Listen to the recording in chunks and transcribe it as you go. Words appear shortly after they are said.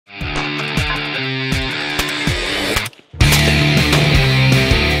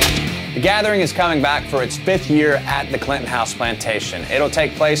Gathering is coming back for its 5th year at the Clinton House Plantation. It'll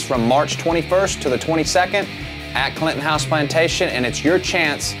take place from March 21st to the 22nd at Clinton House Plantation, and it's your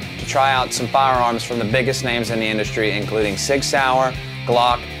chance to try out some firearms from the biggest names in the industry, including Sig Sauer,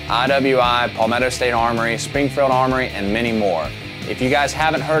 Glock, IWI, Palmetto State Armory, Springfield Armory, and many more. If you guys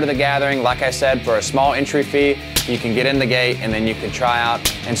haven't heard of the Gathering, like I said, for a small entry fee, you can get in the gate and then you can try out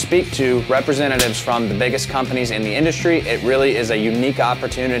and speak to representatives from the biggest companies in the industry. It really is a unique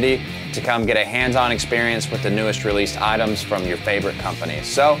opportunity to come get a hands-on experience with the newest released items from your favorite companies.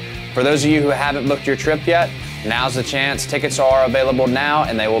 So, for those of you who haven't booked your trip yet, now's the chance. Tickets are available now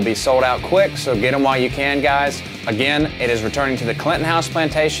and they will be sold out quick, so get them while you can, guys. Again, it is returning to the Clinton House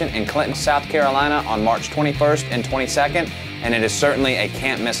Plantation in Clinton, South Carolina on March 21st and 22nd, and it is certainly a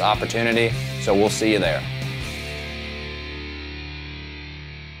can't miss opportunity, so we'll see you there.